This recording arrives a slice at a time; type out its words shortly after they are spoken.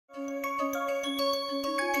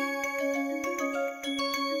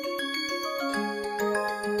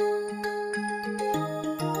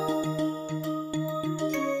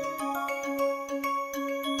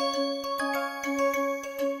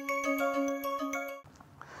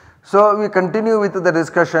So, we continue with the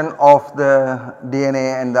discussion of the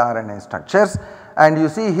DNA and the RNA structures, and you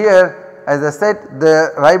see here, as I said,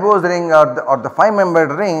 the ribose ring or the 5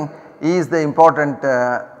 membered ring is the important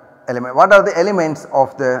element. What are the elements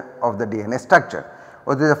of the DNA structure?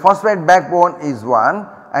 Well, the phosphate backbone is one,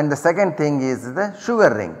 and the second thing is the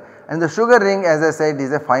sugar ring, and the sugar ring, as I said,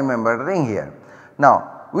 is a 5 membered ring here.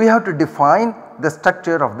 Now, we have to define the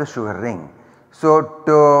structure of the sugar ring.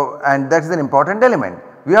 So, and that is an important element.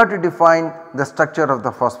 We have to define the structure of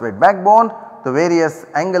the phosphate backbone, the various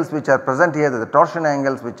angles which are present here, the torsion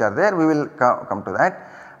angles which are there, we will come to that.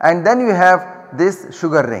 And then you have this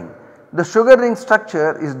sugar ring. The sugar ring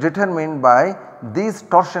structure is determined by these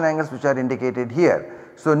torsion angles which are indicated here.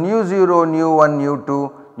 So, nu0, nu1,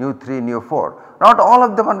 nu2, nu3, nu4, not all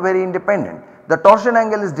of them are very independent. The torsion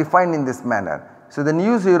angle is defined in this manner. So, the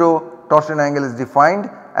nu0 torsion angle is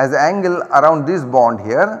defined as the angle around this bond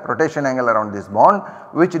here, rotation angle around this bond,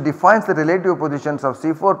 which defines the relative positions of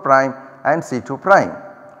C4 prime and C2 prime.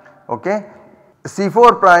 Okay.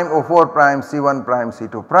 C4 prime, O4 prime, C1 prime,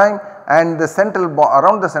 C2 prime, and the central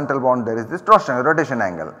around the central bond there is this torsion rotation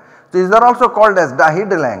angle. So, these are also called as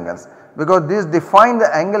dihedral angles, because these define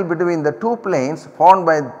the angle between the two planes formed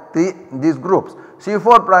by these groups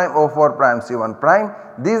C4 prime, O4 prime, C1 prime.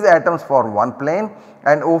 These atoms form one plane,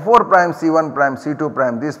 and O4 prime, C1 prime, C2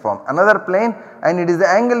 prime, these form another plane, and it is the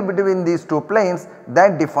angle between these two planes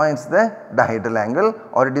that defines the dihedral angle,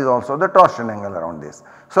 or it is also the torsion angle around this.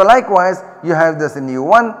 So, likewise you have this in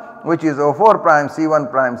U1, which is O4 prime,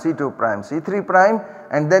 C1 prime, C2 prime, C3 prime,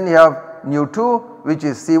 and then you have nu2, which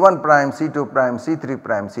is C1 prime, C2 prime, C3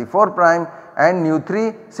 prime, C4 prime, and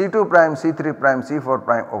nu3, C2 prime, C3 prime, C4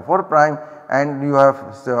 prime, O4 prime, and you have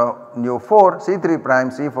nu4, C3 prime,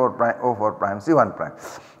 C4 prime, O4 prime, C1 prime.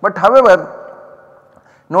 But however,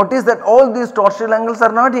 notice that all these torsion angles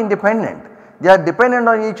are not independent, they are dependent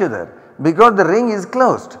on each other, because the ring is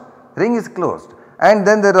closed, and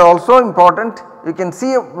then there are also important, you can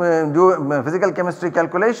see do physical chemistry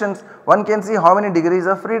calculations, one can see how many degrees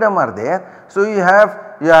of freedom are there. So, you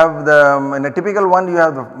have the in a typical one you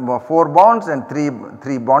have the 4 bonds and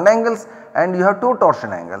 3 bond angles, and you have 2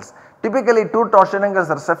 torsion angles. Typically 2 torsion angles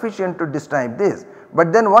are sufficient to describe this,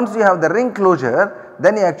 but then once you have the ring closure,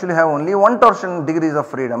 then you actually have only 1 torsion degrees of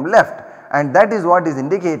freedom left, and that is what is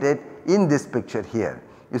indicated in this picture here.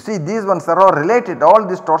 You see, these ones are all related, all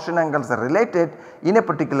these torsion angles are related in a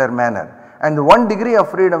particular manner, and the 1 degree of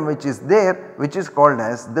freedom which is there, which is called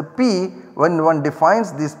as the P, when one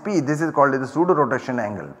defines this P, this is called as the pseudo rotation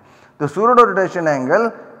angle. The pseudo rotation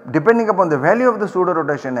angle, depending upon the value of the pseudo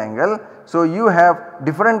rotation angle, so you have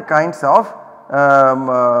different kinds of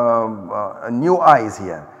nu i's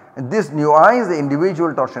here. And this nu i's, the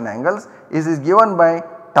individual torsion angles, is given by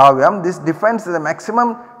tau m. This defines the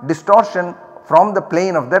maximum distortion from the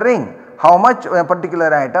plane of the ring, how much a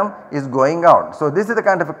particular atom is going out. So, this is the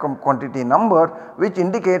kind of a quantity number which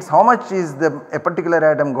indicates how much is a particular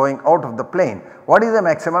atom going out of the plane, what is the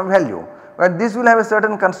maximum value. But this will have a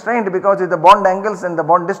certain constraint, because the bond angles and the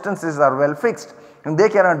bond distances are well fixed and they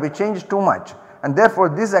cannot be changed too much, and therefore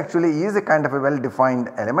this actually is a kind of a well defined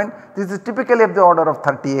element. This is typically of the order of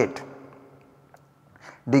 38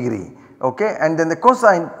 degree. Okay. And then the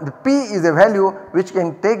cosine, the P is a value which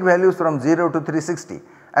can take values from 0 to 360,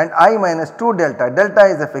 and I minus 2 delta, delta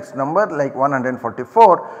is a fixed number like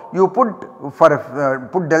 144, you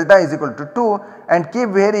put delta is equal to 2 and keep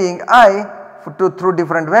varying I through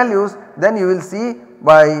different values, then you will see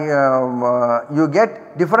by you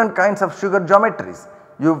get different kinds of sugar geometries.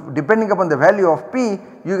 Depending upon the value of P,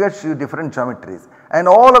 you get different geometries, and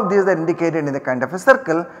all of these are indicated in the kind of a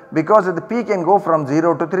circle, because the P can go from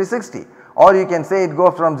 0 to 360, or you can say it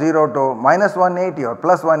goes from 0 to minus 180 or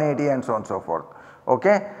plus 180 and so on and so forth.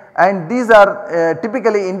 Okay. And these are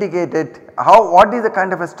typically indicated what is the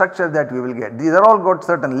kind of a structure that we will get. These are all got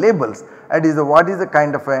certain labels, that is what is the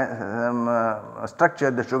kind of a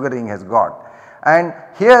structure the sugar ring has got. And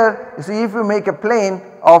here you see, if you make a plane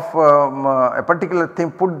of a particular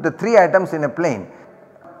thing, put the 3 atoms in a plane,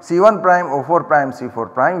 C1 prime, O4 prime,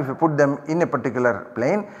 C4 prime, if you put them in a particular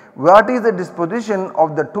plane, what is the disposition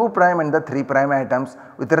of the 2 prime and the 3 prime atoms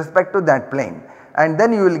with respect to that plane, and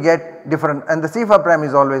then you will get different, and the C4 prime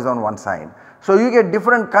is always on one side. So, you get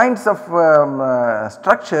different kinds of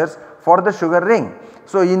structures for the sugar ring.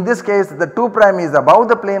 So, in this case the 2 prime is above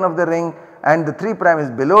the plane of the ring and the 3 prime is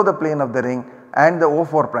below the plane of the ring, and the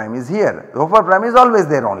O4 prime is here. The O4 prime is always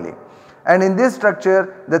there only, and in this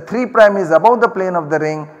structure the 3 prime is above the plane of the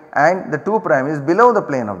ring and the 2 prime is below the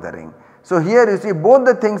plane of the ring. So, here you see both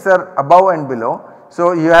the things are above and below.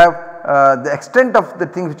 So, you have the extent of the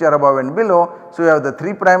things which are above and below. So, you have the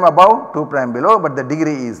 3 prime above, 2 prime below, but the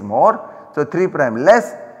degree is more. So, 3 prime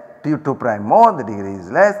less, 2 prime more, the degree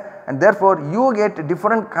is less, and therefore you get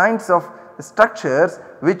different kinds of structures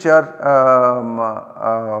which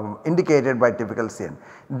are indicated by typical CN.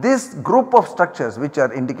 This group of structures which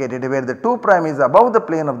are indicated where the 2 prime is above the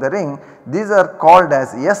plane of the ring, these are called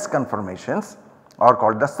as S conformations or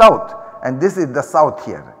called the south, and this is the south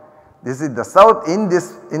here. This is the south in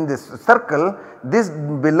this circle, this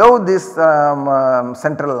below this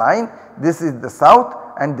central line, this is the south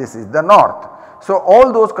and this is the north. So,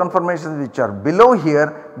 all those conformations which are below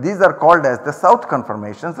here, these are called as the south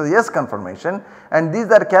conformations, so the S conformation, and these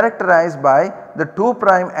are characterized by the 2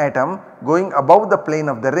 prime atom going above the plane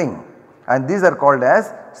of the ring, and these are called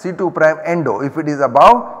as C2 prime endo. If it is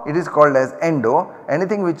above, it is called as endo,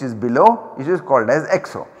 anything which is below, it is called as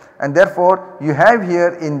exo. And therefore, you have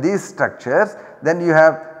here in these structures, then you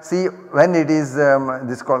have see when it is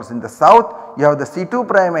this calls in the south, you have the C2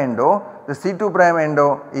 prime endo. The C2 prime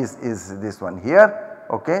endo is this one here,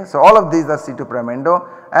 okay. So, all of these are C2 prime endo,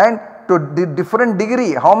 and to the different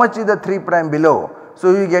degree how much is the 3 prime below.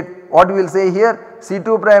 So, you get what we will say here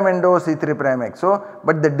C2 prime endo, C3 prime exo,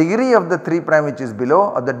 but the degree of the 3 prime which is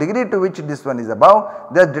below or the degree to which this one is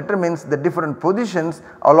above, that determines the different positions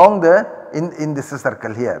along the in this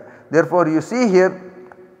circle here. Therefore, you see here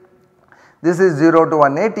this is 0 to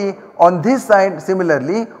 180. On this side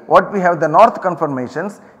similarly what we have the north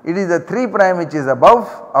conformations, it is the 3 prime which is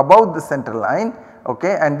above the central line,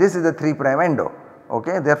 okay, and this is the 3 prime endo,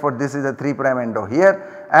 okay. Therefore, this is the 3 prime endo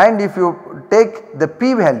here, and if you take the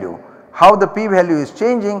p value, how the p value is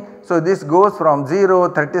changing. So, this goes from 0,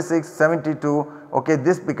 36, 72, okay,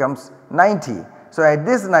 this becomes 90. So, at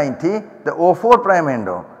this 90 the O4 prime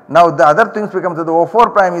endo, now the other things becomes the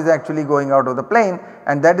O4 prime is actually going out of the plane,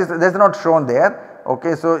 and that is not shown there,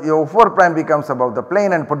 okay. So, your O4 prime becomes above the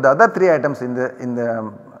plane and put the other 3 atoms in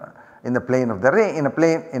the plane of the ring,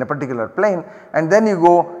 in a particular plane, and then you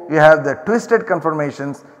have the twisted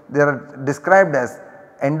conformations. They are described as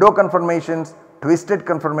endo conformations, twisted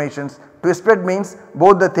conformations. Twisted means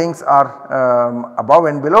both the things are above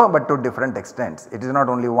and below, but to different extents, it is not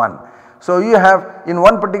only one. So, you have in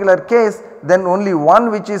one particular case then only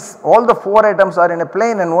one which is all the 4 atoms are in a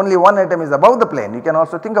plane and only one atom is above the plane, you can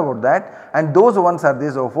also think about that, and those ones are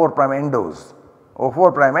these O4 prime endos,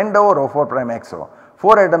 O4 prime endo or O4 prime exo,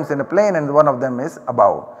 4 atoms in a plane and one of them is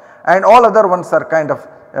above, and all other ones are kind of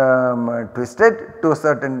twisted to a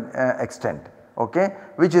certain extent, okay,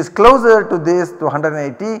 which is closer to this to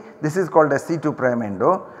 180, this is called as C2 prime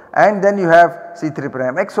endo, and then you have C3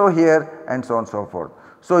 prime exo here and so on and so forth.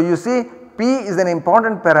 So, you see P is an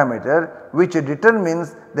important parameter which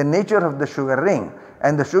determines the nature of the sugar ring,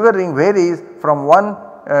 and the sugar ring varies from one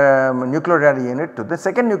nucleotide unit to the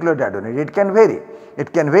second nucleotide unit. It can vary.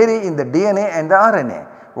 It can vary in the DNA and the RNA.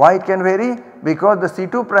 Why it can vary? Because the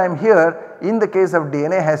C2 prime here in the case of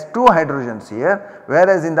DNA has 2 hydrogens here,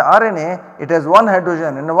 whereas in the RNA it has 1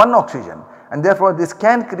 hydrogen and 1 oxygen, and therefore this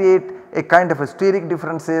can create a kind of a steric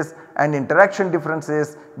differences and interaction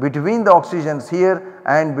differences between the oxygens here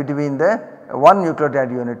and between the one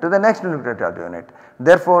nucleotide unit to the next nucleotide unit.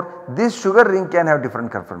 Therefore, this sugar ring can have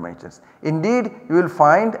different conformations. Indeed, you will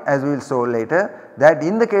find, as we will show later, that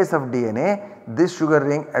in the case of DNA this sugar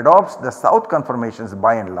ring adopts the south conformations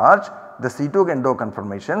by and large, the C2 endo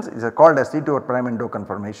conformations is called as C2 prime endo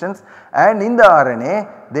conformations, and in the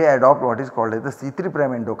RNA they adopt what is called as the C3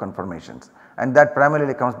 prime endo conformations, and that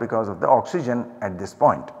primarily comes because of the oxygen at this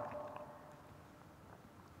point.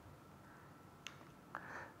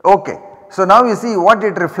 Okay. So, now you see what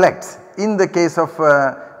it reflects in the case of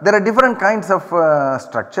there are different kinds of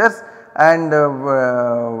structures, and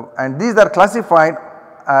these are classified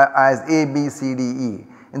as A, B, C, D, E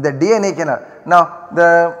in the DNA canal. Now,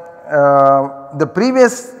 the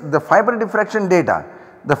fiber diffraction data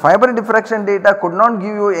could not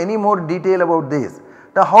give you any more detail about this.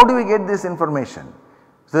 Now, how do we get this information?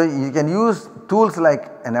 So, you can use tools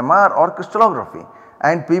like NMR or crystallography,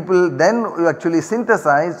 and people then actually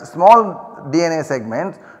synthesized small DNA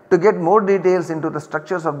segments to get more details into the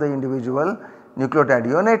structures of the individual nucleotide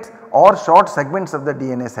units or short segments of the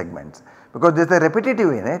DNA segments, because there is a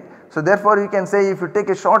repetitive in it. So, therefore, you can say if you take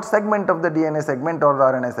a short segment of the DNA segment or the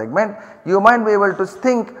RNA segment, you might be able to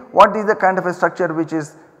think what is the kind of a structure which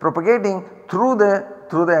is propagating through the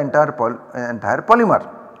entire polymer,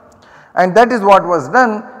 and that is what was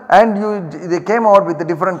done, and they came out with the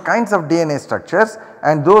different kinds of DNA structures,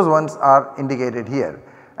 and those ones are indicated here.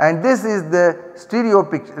 And this is the stereo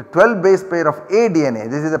 12 base pair of A DNA.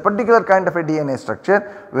 This is a particular kind of a DNA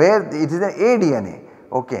structure where it is an A DNA,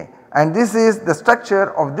 okay. And this is the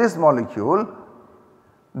structure of this molecule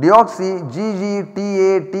deoxy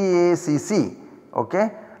GGTATACC,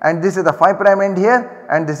 okay, and this is the 5 prime end here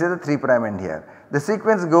and this is the 3 prime end here. The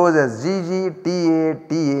sequence goes as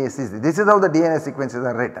GGTATACC. This is how the DNA sequences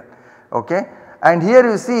are written, okay. And here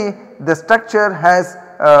you see the structure has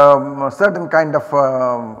certain kind of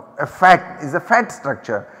a fat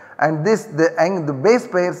structure, and this the base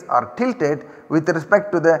pairs are tilted with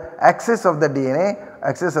respect to the axis of the DNA,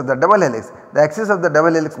 axis of the double helix. The axis of the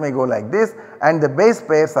double helix may go like this and the base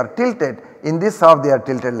pairs are tilted. In this half they are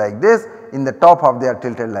tilted like this, in the top half they are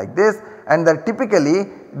tilted like this, and that typically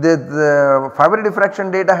the fiber diffraction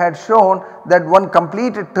data had shown that one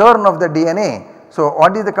complete turn of the DNA. So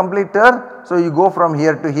what is the complete turn? So you go from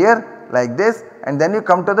here to here like this and then you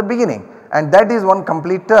come to the beginning, and that is one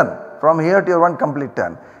complete turn, from here to your one complete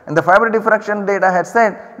turn. And the fiber diffraction data had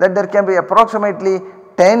said that there can be approximately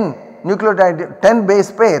 10 nucleotide 10 base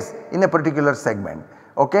pairs in a particular segment,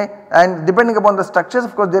 okay, and depending upon the structures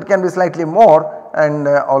of course there can be slightly more, and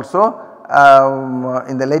also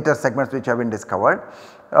in the later segments which have been discovered.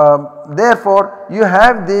 Therefore you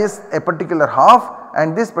have this a particular half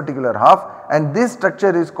and this particular half, and this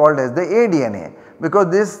structure is called as the aDNA, because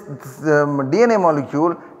this DNA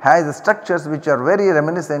molecule has structures which are very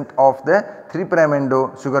reminiscent of the 3'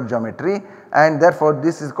 endo sugar geometry, and therefore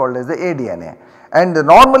this is called as the aDNA. And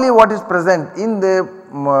normally what is present in the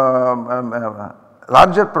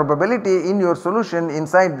larger probability in your solution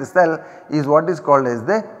inside the cell is what is called as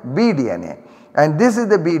the bDNA, and this is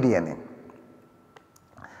the bDNA,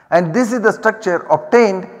 and this is the structure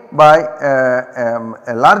obtained by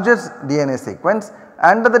a larger DNA sequence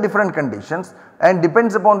under the different conditions, and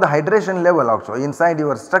depends upon the hydration level also inside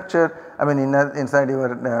your structure, I mean inside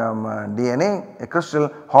your DNA crystal,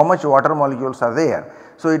 how much water molecules are there.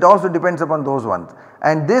 So it also depends upon those ones,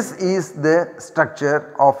 and this is the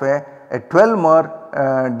structure of a 12 mer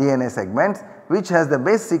DNA segments which has the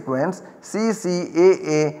base sequence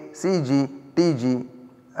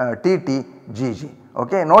CCAACGTTGG.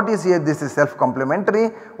 Okay, notice here this is self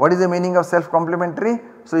complementary. What is the meaning of self complementary?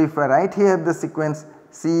 So if I write here the sequence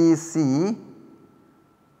CCAA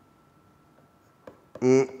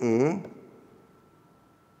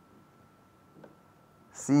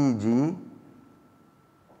CG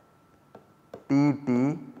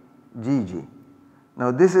TTGG.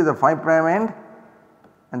 Now this is the 5' end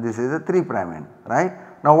and this is the 3' end, right.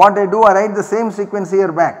 Now what I do, I write the same sequence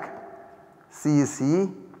here back,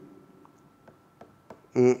 CCAA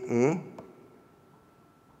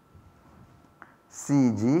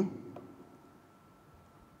CG,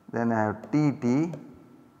 then I have TTGG.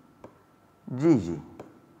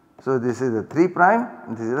 So this is the 3'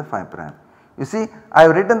 and this is the 5'. You see I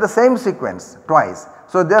have written the same sequence twice.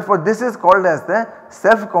 So therefore this is called as the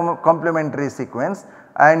self complementary sequence,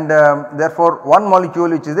 and therefore one molecule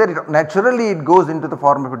which is there, naturally it goes into the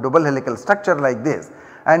form of a double helical structure like this,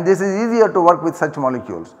 and this is easier to work with such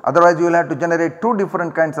molecules. Otherwise you will have to generate 2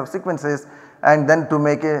 different kinds of sequences and then to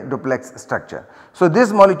make a duplex structure. So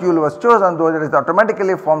this molecule was chosen, though it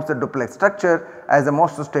automatically forms the duplex structure as the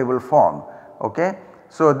most stable form, okay.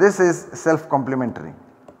 So this is self complementary.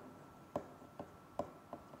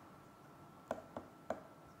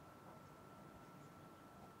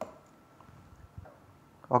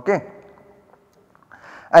 Okay.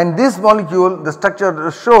 And this molecule, the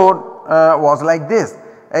structure showed was like this,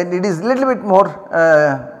 and it is little bit more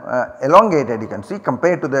elongated, you can see,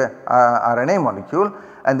 compared to the RNA molecule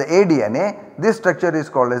and the aDNA. This structure is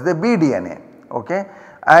called as the bDNA, okay.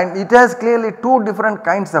 And it has clearly 2 different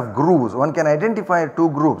kinds of grooves. One can identify 2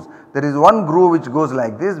 grooves. There is one groove which goes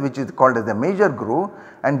like this, which is called as the major groove,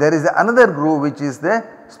 and there is another groove which is the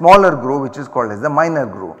smaller groove, which is called as the minor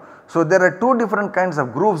groove. So there are 2 different kinds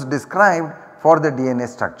of grooves described for the DNA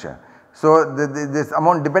structure. So this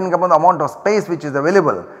amount, depending upon the amount of space which is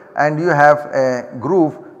available, and you have a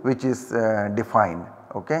groove which is defined,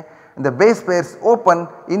 okay. And the base pairs open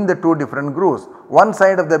in the 2 different grooves. One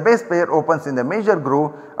side of the base pair opens in the major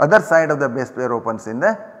groove, other side of the base pair opens in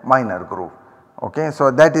the minor groove, okay.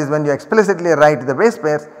 So that is when you explicitly write the base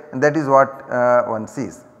pairs, and that is what one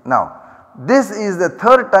sees. Now this is the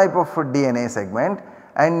 3rd type of DNA segment,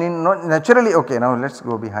 and naturally, okay, now let us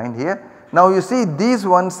go behind here. Now you see these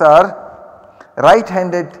ones are right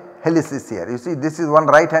handed helices here. You see this is one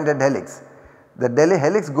right handed helix. The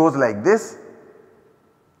helix goes like this,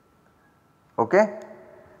 okay.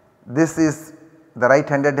 This is the right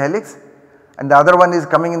handed helix, and the other one is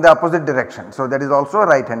coming in the opposite direction. So that is also a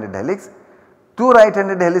right handed helix. 2 right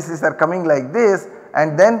handed helices are coming like this,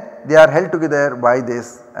 and then they are held together by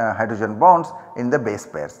these hydrogen bonds in the base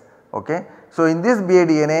pairs, okay. So, in this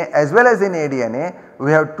BADNA as well as in ADNA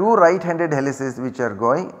we have 2 right handed helices which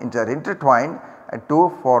are intertwined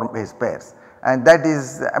to form base pairs, and that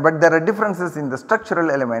is, but there are differences in the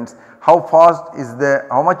structural elements, how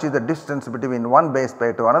much is the distance between one base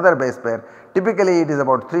pair to another base pair. Typically it is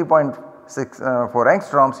about 3.64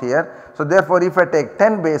 angstroms here. So, therefore, if I take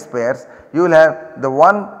 10 base pairs, you will have the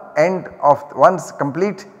one end of one's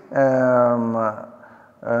complete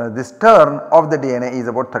this turn of the DNA is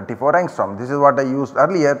about 34 angstrom. This is what I used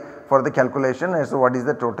earlier for the calculation as to what is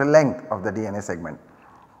the total length of the DNA segment.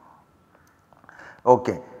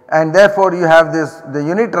 Okay. And therefore, you have this, the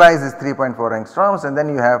unit rise is 3.4 angstroms, and then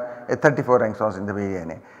you have a 34 angstroms in the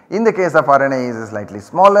DNA. In the case of RNA is slightly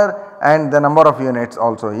smaller, and the number of units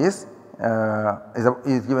also is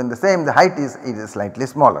given the same, the height is slightly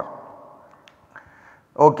smaller.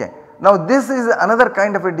 Okay. Now this is another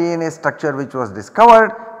kind of a DNA structure which was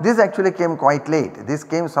discovered. This actually came quite late. This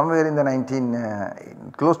came somewhere in the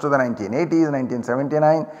close to the 1980s,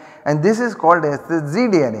 1979, and this is called as the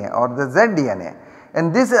zDNA or the zDNA.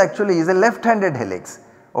 And this actually is a left handed helix.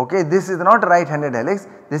 Okay, this is not a right handed helix,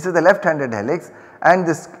 this is the left handed helix, and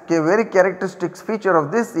this very characteristic feature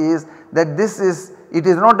of this is that it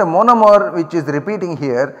is not a monomer which is repeating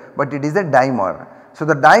here, but it is a dimer. So,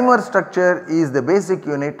 the dimer structure is the basic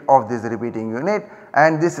unit of this repeating unit,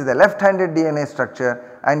 and this is a left handed DNA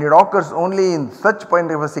structure, and it occurs only in such point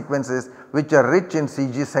of sequences which are rich in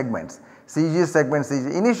CG segments. CG segments,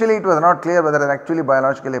 initially it was not clear whether it is actually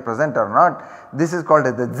biologically present or not. This is called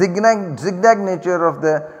as the zigzag nature of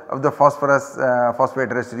the phosphorus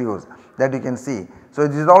phosphate residues that you can see. So,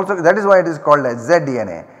 it is also, that is why it is called as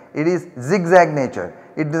zDNA. It is zigzag nature.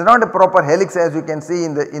 It is not a proper helix as you can see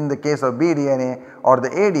in the case of BDNA or the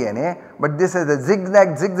ADNA, but this is a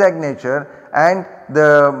zigzag nature, and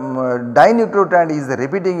the dinucleotide is the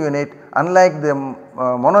repeating unit, unlike the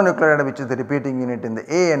mononucleotide which is the repeating unit in the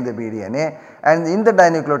A and the BDNA, and in the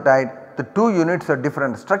dinucleotide the 2 units are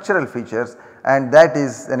different structural features, and that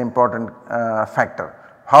is an important factor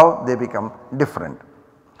how they become different.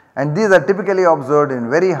 And these are typically observed in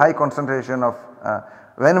very high concentration of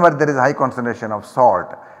whenever there is a high concentration of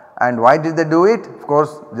salt. And why did they do it? Of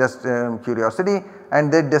course, just curiosity,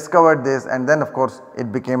 and they discovered this, and then of course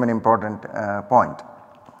it became an important point.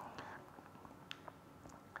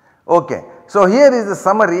 Okay. So, here is the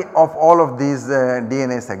summary of all of these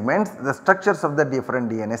DNA segments, the structures of the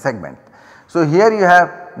different DNA segments. So, here you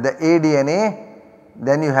have the ADNA,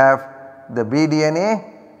 then you have the BDNA,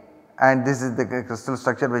 and this is the crystal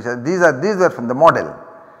structure which are these are from the model.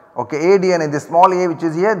 Okay, ADNA, the small a which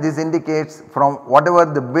is here, this indicates from whatever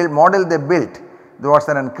the model they built, the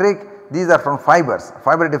Watson and Crick, these are from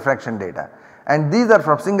fiber diffraction data, and these are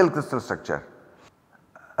from single crystal structure.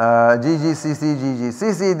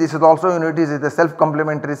 GGCC, this is also, you notice, is the self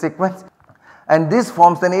complementary sequence, and this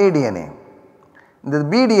forms an ADNA. The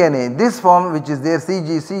BDNA, this form which is there,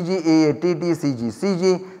 CG, AATT,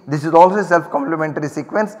 this is also self complementary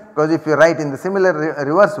sequence, because if you write in the similar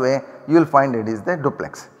reverse way, you will find it is the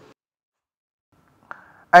duplex.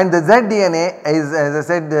 And the zDNA is, as I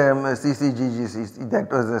said, CCGGC, that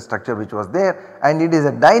was the structure which was there, and it is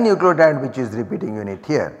a dinucleotide which is repeating unit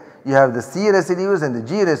here. You have the C residues and the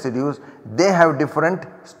G residues, they have different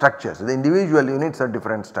structures, the individual units are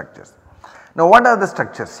different structures. Now what are the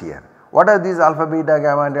structures here? What are these alpha, beta,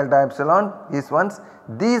 gamma, delta, epsilon? These ones,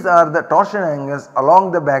 these are the torsion angles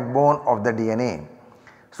along the backbone of the DNA.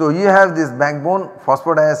 So you have this backbone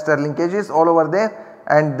phosphodiester linkages all over there,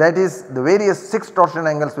 and that is the various 6 torsion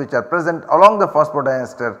angles which are present along the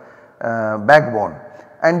phosphodiester backbone,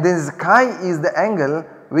 and this chi is the angle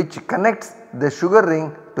which connects the sugar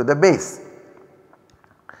ring to the base.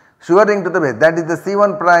 Sugar ring to the base, that is the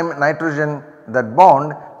C1 prime nitrogen, that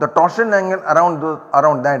bond, the torsion angle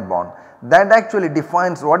around that bond, that actually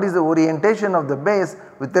defines what is the orientation of the base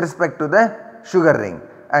with respect to the sugar ring,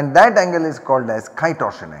 and that angle is called as chi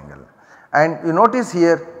torsion angle. And you notice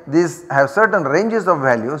here these have certain ranges of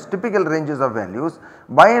values, typical ranges of values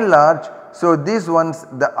by and large. So these ones,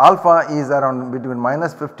 the alpha is around between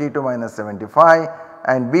 -50 to -75,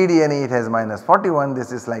 and BDNA it has -41,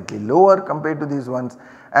 this is slightly lower compared to these ones,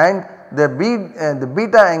 and the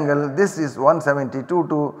beta angle, this is 172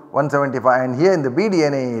 to 175, and here in the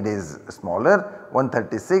BDNA it is smaller,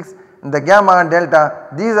 136, and the gamma and delta,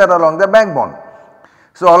 these are along the backbone.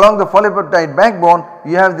 So along the polypeptide backbone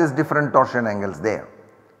you have these different torsion angles there.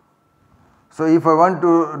 So if I want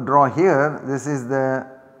to draw here, this is the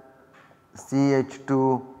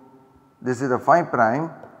CH2, this is the 5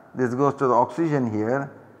 prime, this goes to the oxygen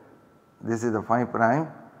here, this is the 5 prime,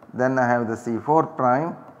 then I have the C4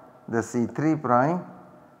 prime, the C3 prime,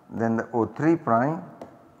 then the O3 prime,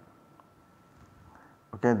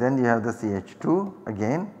 okay. Then you have the CH2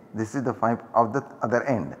 again, this is the 5 of the other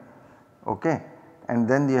end, okay. And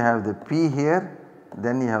then you have the P here,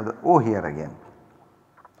 then you have the O here again,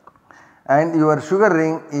 and your sugar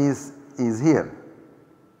ring is here.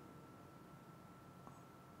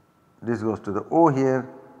 This goes to the O here,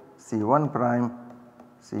 C1 prime,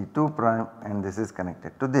 C2 prime, and this is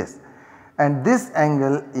connected to this, and this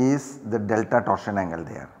angle is the delta torsion angle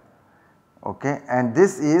there, okay. And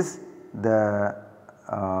this is the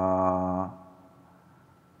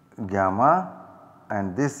gamma,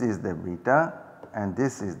 and this is the beta, and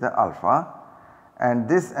this is the alpha, and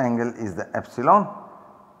this angle is the epsilon,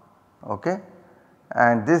 okay,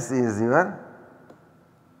 and this is your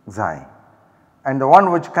xi, and the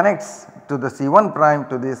one which connects to the C1 prime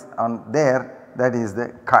to this on there, that is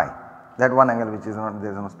the chi, that one angle which is not,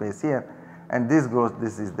 there is no space here, and this goes,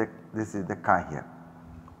 this is the chi here,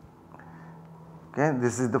 okay.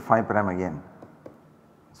 This is the 5 prime again,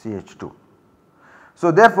 CH2.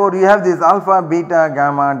 So therefore you have this alpha, beta,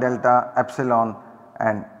 gamma, delta, epsilon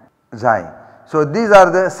and xi. So these are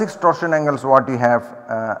the 6 torsion angles what you have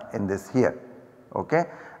in this here, okay,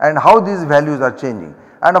 and how these values are changing.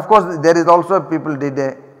 And of course there is also people did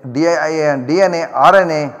a DNA,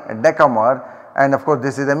 RNA decamer, and of course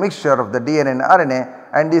this is a mixture of the DNA and RNA,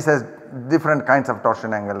 and this has different kinds of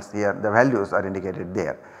torsion angles here, the values are indicated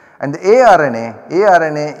there. And the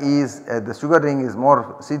aRNA is the sugar ring is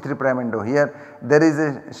more C3 prime endo here, there is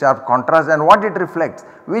a sharp contrast, and what it reflects,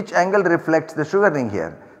 which angle reflects the sugar ring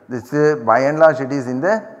here. This by and large it is in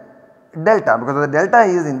the delta, because the delta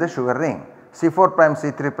is in the sugar ring, C4 prime,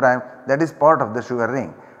 C3 prime, that is part of the sugar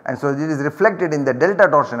ring, and so it is reflected in the delta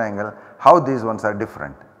torsion angle how these ones are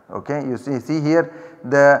different, okay. You see here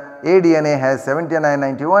the aDNA has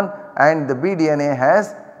 7991 and the bDNA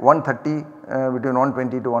has 130 between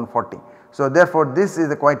 120 to 140. So therefore this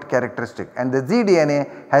is quite characteristic, and the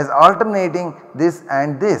zDNA has alternating this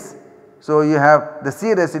and this. So you have the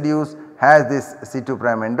C residues has this C2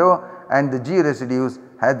 prime endo, and the G residues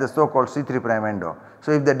has the so called C3 prime endo.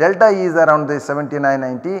 So if the delta is around the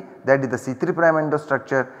 7990, that is the C3 prime endo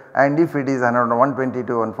structure, and if it is around 120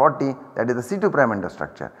 to 140, that is the C2 prime endo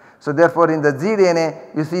structure. So therefore in the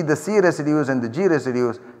zDNA you see the C residues and the G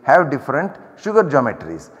residues have different sugar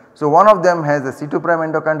geometries. So one of them has the C2 prime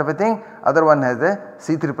endo kind of a thing, other one has the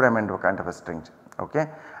C3 prime endo kind of a structure, okay.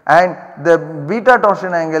 And the beta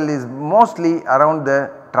torsion angle is mostly around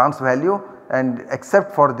the trans value, and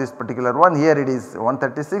except for this particular one, here it is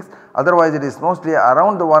 136, otherwise it is mostly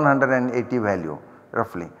around the 180 value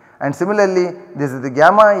roughly. And similarly this is the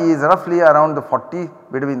gamma is roughly around the 40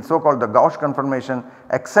 between so called the Gauss conformation,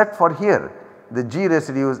 except for here the G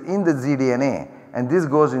residues in the zDNA, and this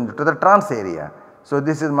goes into the trans area. So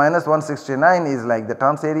this is minus 169 is like the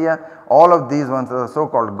trans area, all of these ones are so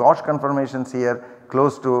called Gauss conformations here,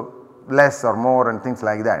 close to less or more and things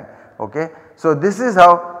like that, okay. So this is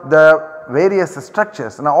how the various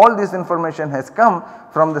structures, now all this information has come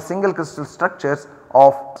from the single crystal structures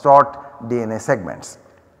of short DNA segments,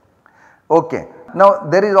 okay. Now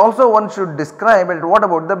there is also one should describe it, what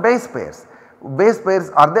about the base pairs? Base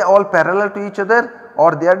pairs, are they all parallel to each other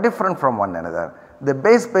or they are different from one another? The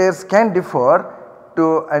base pairs can differ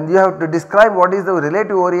to, and you have to describe what is the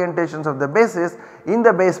relative orientations of the bases in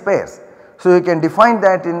the base pairs. So you can define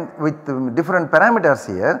that in with different parameters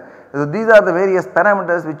here. So these are the various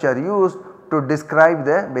parameters which are used to describe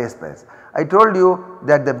the base pairs. I told you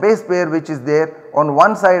that the base pair which is there on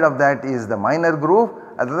one side of that is the minor groove,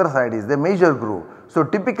 at the other side is the major groove. So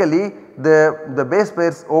typically the base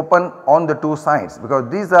pairs open on the two sides, because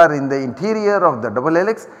these are in the interior of the double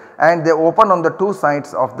helix and they open on the two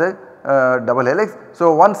sides of the double helix.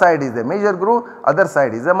 So one side is the major groove, other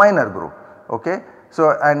side is the minor groove, okay.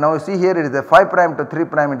 So and now you see here it is the 5 prime to 3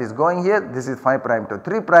 prime it is going here, this is 5 prime to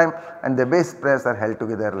 3 prime, and the base pairs are held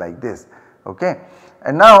together like this, okay.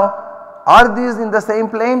 And now are these in the same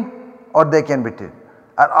plane or they can be tilted?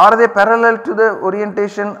 Are they parallel to the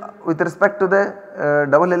orientation with respect to the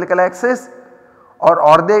double helical axis, or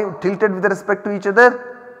are they tilted with respect to each other?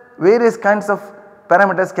 Various kinds of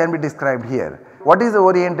parameters can be described here. What is the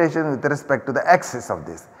orientation with respect to the axis of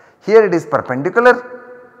this? Here it is perpendicular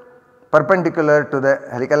to the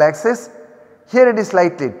helical axis. Here it is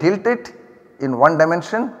slightly tilted in one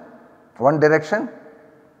dimension, one direction,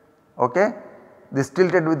 okay. This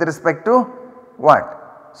tilted with respect to what?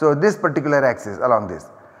 So this particular axis along this.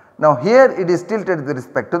 Now here it is tilted with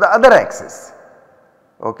respect to the other axis,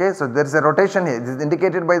 okay. So there is a rotation here, this is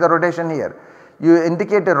indicated by the rotation here. You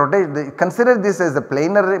indicate a rotation, consider this as a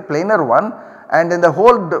planar one, and then the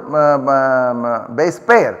whole base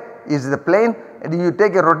pair is the plane, and you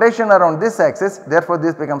take a rotation around this axis, therefore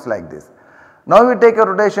this becomes like this. Now you take a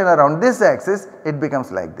rotation around this axis, it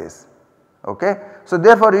becomes like this. Okay. So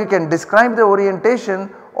therefore you can describe the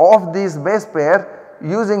orientation of this base pair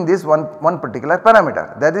using this one particular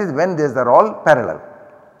parameter, that is when these are all parallel,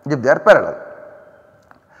 if they are parallel.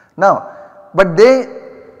 Now but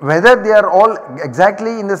whether they are all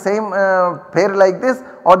exactly in the same pair like this,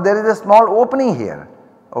 or there is a small opening here.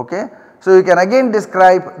 Okay. So you can again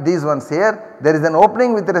describe these ones here, there is an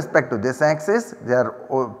opening with respect to this axis, their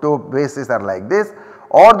two bases are like this,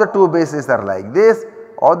 or the two bases are like this,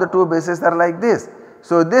 or the two bases are like this.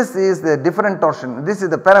 So this is the different torsion, this is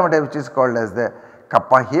the parameter which is called as the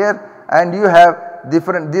kappa here, and you have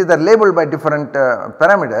different, these are labeled by different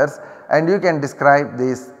parameters, and you can describe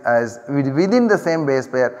this as within the same base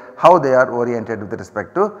pair how they are oriented with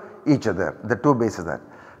respect to each other, the two bases are.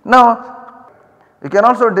 Now you can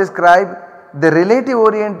also describe the relative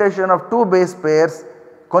orientation of two base pairs,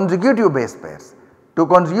 consecutive base pairs. Two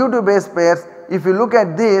consecutive base pairs, if you look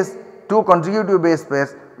at these two consecutive base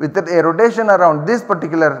pairs with a rotation around this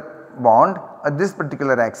particular bond, this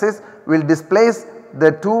particular axis will displace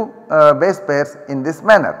the two base pairs in this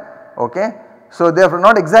manner. Okay. So therefore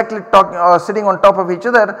not exactly sitting on top of each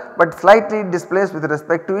other, but slightly displaced with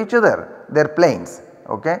respect to each other, their planes.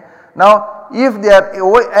 Okay. Now if they are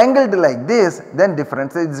angled like this, then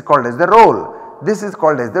difference is called as the roll, this is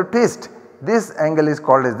called as the twist, this angle is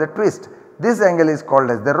called as the twist, this angle is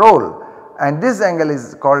called as the roll, and this angle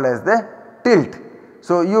is called as the tilt.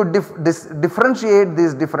 So you differentiate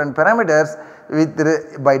these different parameters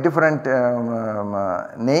by different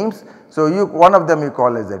names. So one of them you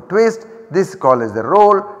call as the twist, this is called as the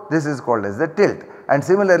roll, this is called as the tilt, and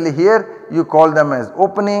similarly here you call them as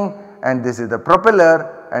opening, and this is the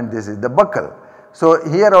propeller, and this is the buckle. So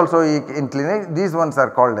here also inclination, these ones are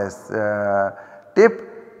called as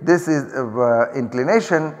tip, this is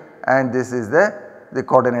inclination, and this is the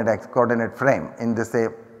coordinate frame in the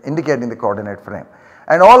same, indicating the coordinate frame,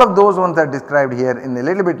 and all of those ones are described here in a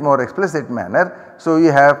little bit more explicit manner. So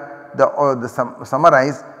you have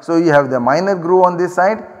summarize. So you have the minor groove on this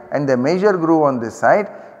side and the major groove on this side.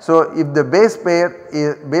 So if the base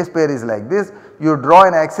pair is like this, you draw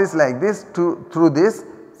an axis like this through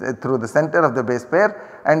the center of the base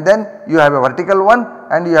pair, and then you have a vertical one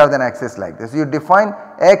and you have an axis like this. You define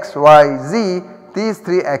x, y, z, these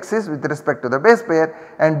three axes with respect to the base pair,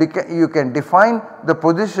 and you can define the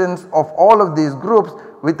positions of all of these groups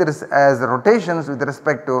as rotations with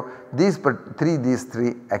respect to these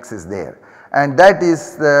three axes there, and that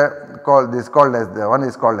is called as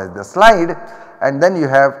the slide, and then you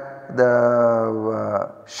have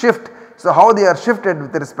the shift. So how they are shifted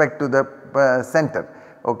with respect to the center.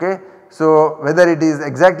 Okay. So whether it is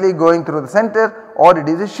exactly going through the center or it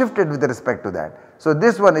is shifted with respect to that. So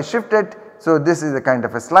this one is shifted, so this is a kind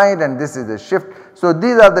of a slide and this is a shift. So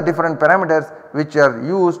these are the different parameters which are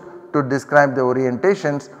used to describe the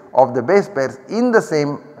orientations of the base pairs in the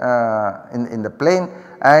same in the plane,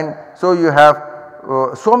 and so you have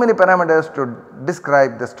so many parameters to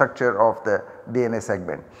describe the structure of the DNA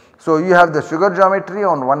segment. So you have the sugar geometry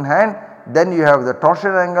on one hand, then you have the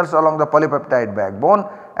torsion angles along the polypeptide backbone,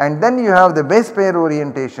 and then you have the base pair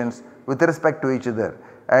orientations with respect to each other,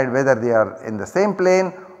 and whether they are in the same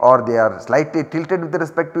plane or they are slightly tilted with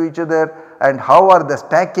respect to each other, and how are the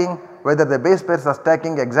stacking, whether the base pairs are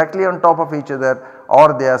stacking exactly on top of each other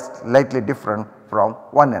or they are slightly different from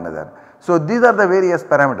one another. So these are the various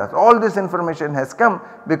parameters. All this information has come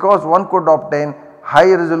because one could obtain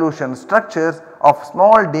high resolution structures of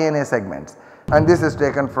small DNA segments, and this is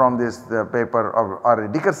taken from this paper of R.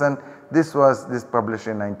 Dickerson. This was published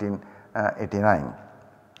in 1989.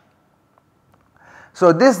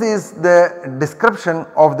 So this is the description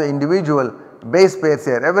of the individual base pairs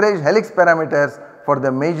here, average helix parameters for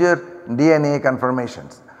the major DNA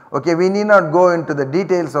conformations. Okay, we need not go into the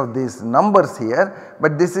details of these numbers here,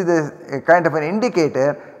 but this is a kind of an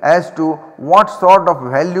indicator as to what sort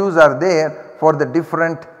of values are there for the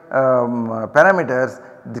different parameters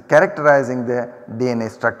characterizing the DNA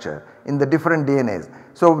structure in the different DNAs.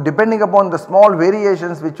 So depending upon the small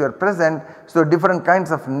variations which were present, so different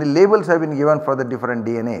kinds of labels have been given for the different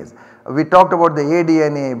DNAs. We talked about the A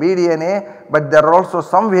DNA, B DNA, but there are also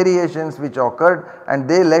some variations which occurred and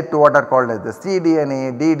they led to what are called as the C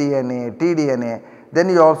DNA, D DNA, T DNA. Then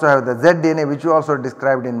you also have the Z DNA, which you also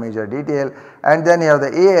described in major detail, and then you have the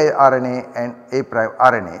A RNA and A prime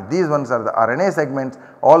RNA. These ones are the RNA segments,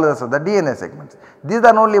 all others are the DNA segments. These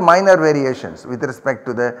are only minor variations with respect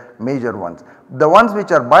to the major ones. The ones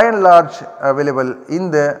which are by and large available in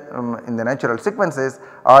the natural sequences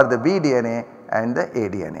are the B DNA and the A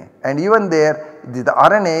DNA, and even there the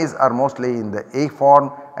RNAs are mostly in the A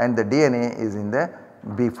form and the DNA is in the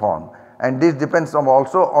B form. and this depends on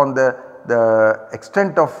also on the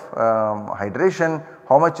extent of hydration,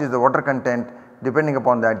 how much is the water content, depending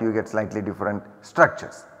upon that you get slightly different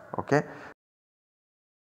structures. Okay.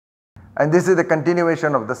 And this is the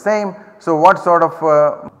continuation of the same. So, what sort of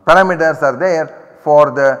parameters are there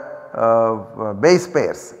for the base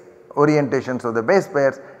pairs, orientations of the base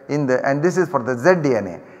pairs in the, and this is for the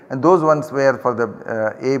zDNA, and those ones were for the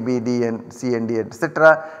A, B, D and C and D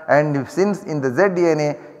etc. And since in the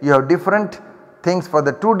zDNA you have different things for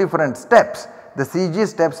the 2 different steps, the CG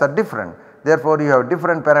steps are different, therefore you have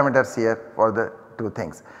different parameters here for the 2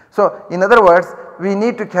 things. So, in other words, we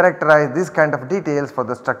need to characterize this kind of details for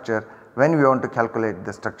the structure when we want to calculate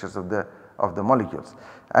the structures of the molecules.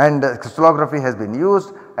 And crystallography has been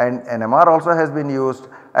used and NMR also has been used,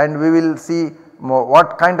 and we will see more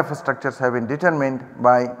what kind of structures have been determined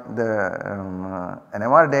by the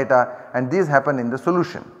NMR data, and these happen in the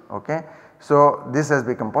solution. Okay. So, this has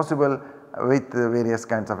become possible with various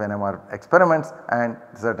kinds of NMR experiments and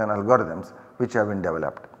certain algorithms which have been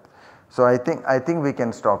developed. So, I think we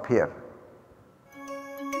can stop here.